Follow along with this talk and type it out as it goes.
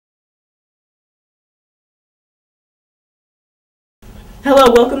Hello,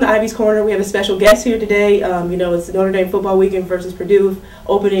 welcome to Ivey's Corner. We have a special guest here today. It's Notre Dame football weekend versus Purdue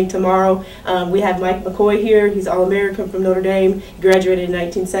opening tomorrow. We have Mike McCoy here. He's All-American from Notre Dame. He graduated in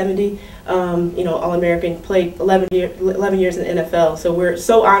 1970. All-American, played 11 years in the NFL. So we're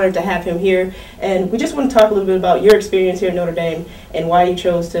so honored to have him here. And we just want to talk a little bit about your experience here at Notre Dame and why you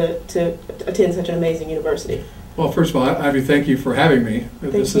chose to attend such an amazing university. Well, first of all, Ivy, thank you for having me.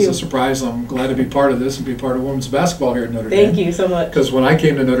 This is you. a surprise. I'm glad to be part of this and be part of women's basketball here at Notre Dame. Thank you so much. Because when I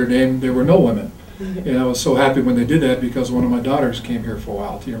came to Notre Dame, there were no women. And I was so happy when they did that because one of my daughters came here for a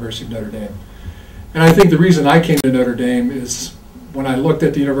while at the University of Notre Dame. And I think the reason I came to Notre Dame is when I looked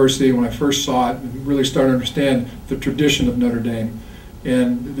at the university, when I first saw it, and really started to understand the tradition of Notre Dame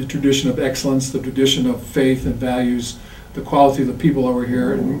and the tradition of excellence, the tradition of faith and values, the quality of the people over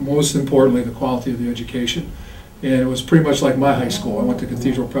here, and most importantly, the quality of the education. And it was pretty much like my high school. I went to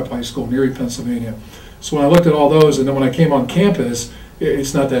Cathedral Prep High School in Erie, Pennsylvania. So when I looked at all those, and then when I came on campus,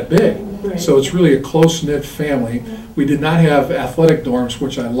 it's not that big. Right. So it's really a close-knit family. We did not have athletic dorms,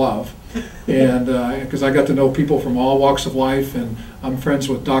 which I love, and because I got to know people from all walks of life, and I'm friends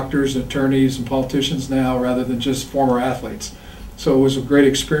with doctors, attorneys, and politicians now, rather than just former athletes. So it was a great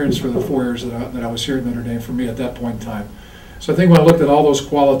experience for the 4 years that I was here at Notre Dame for me at that point in time. So I think when I looked at all those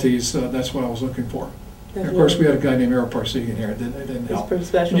qualities, that's what I was looking for. And of course, we had a guy named Errol Parsegian here. It didn't help. Pretty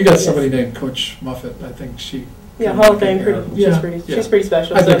special. And you got somebody named Coach Muffet. I think she. Yeah, Hall of Fame. She's pretty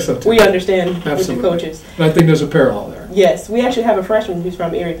special. I think so too. We understand with Absolutely. the coaches. And I think there's a parallel there. Yes, we actually have a freshman who's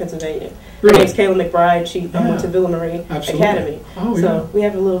from Erie, Pennsylvania. Really? Her name's Kayla McBride. She went to Villa Marie Academy. Oh, so yeah. we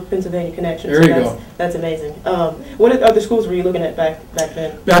have a little Pennsylvania connection. There you go. That's amazing. What other schools were you looking at back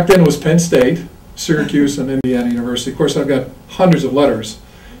then? Back then it was Penn State, Syracuse, and Indiana University. Of course, I've got hundreds of letters.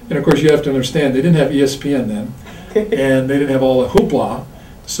 And of course, you have to understand, they didn't have ESPN then. And they didn't have all the hoopla.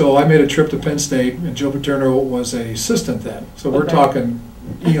 So I made a trip to Penn State, and Joe Paterno was an assistant then. So we're talking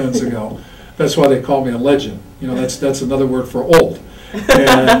eons ago. That's why they call me a legend. You know, that's another word for old. And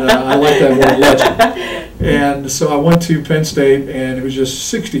I like that word, legend. And so I went to Penn State, and it was just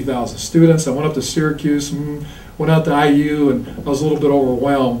 60,000 students. I went up to Syracuse, went out to IU, and I was a little bit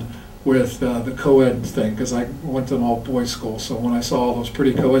overwhelmed with the co-ed thing, because I went to an all-boys school. So when I saw all those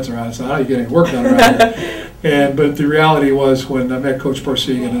pretty co-eds around, I said, how are you getting work done around here? But the reality was when I met Coach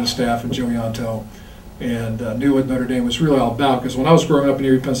Parsegian and his staff and Joe Ianto, and knew what Notre Dame was really all about, because when I was growing up in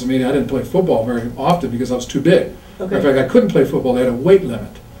Erie, Pennsylvania, I didn't play football very often because I was too big. Okay. In fact, I couldn't play football. They had a weight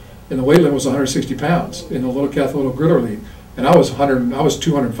limit, and the weight limit was 160 pounds in the Little Catholic Little Gritter League. And I was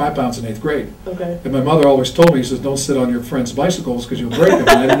 205 pounds in 8th grade. Okay. And my mother always told me, she says, don't sit on your friends' bicycles because you'll break them. And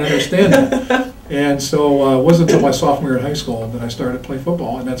I didn't understand that. And so it wasn't until my sophomore year in high school that I started to play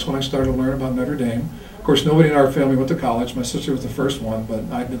football, and that's when I started to learn about Notre Dame. Of course, nobody in our family went to college. My sister was the first one, but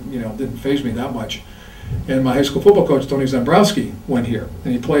I didn't faze me that much. And my high school football coach, Tony Zambrowski, went here,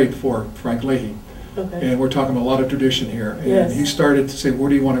 and he played for Frank Leahy. Okay. And we're talking a lot of tradition here. And yes. He started to say, where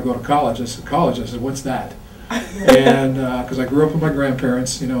do you want to go to college? I said, college. I said, what's that? And because I grew up with my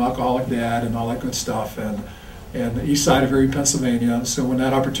grandparents, alcoholic dad and all that good stuff, and the east side of Erie, Pennsylvania. So when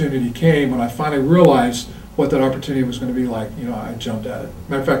that opportunity came, when I finally realized what that opportunity was going to be like, I jumped at it.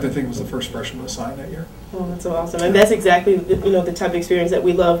 Matter of fact, I think it was the first freshman to sign that year. Oh, that's so awesome. And that's exactly the type of experience that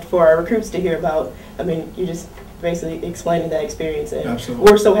we loved for our recruits to hear about. I mean, you just basically explaining that experience, and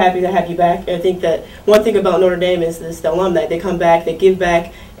absolutely. We're so happy to have you back. I think that one thing about Notre Dame is the alumni. They come back, they give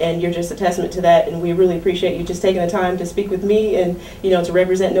back, and you're just a testament to that, and we really appreciate you just taking the time to speak with me and to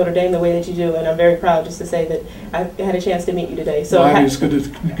represent Notre Dame the way that you do, and I'm very proud just to say that I had a chance to meet you today. So it's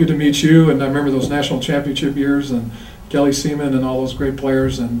good to meet you, and I remember those national championship years and Kelly Seaman and all those great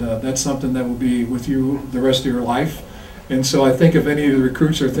players, and that's something that will be with you the rest of your life. And so I think if any of the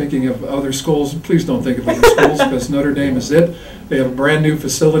recruits are thinking of other schools, please don't think of other schools, because Notre Dame is it. They have a brand new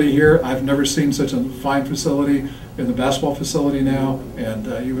facility here. I've never seen such a fine facility in the basketball facility now, and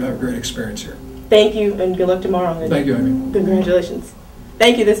you have a great experience here. Thank you, and good luck tomorrow. Thank you, Amy. Congratulations.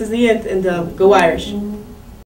 Thank you. This is the end, and go Irish.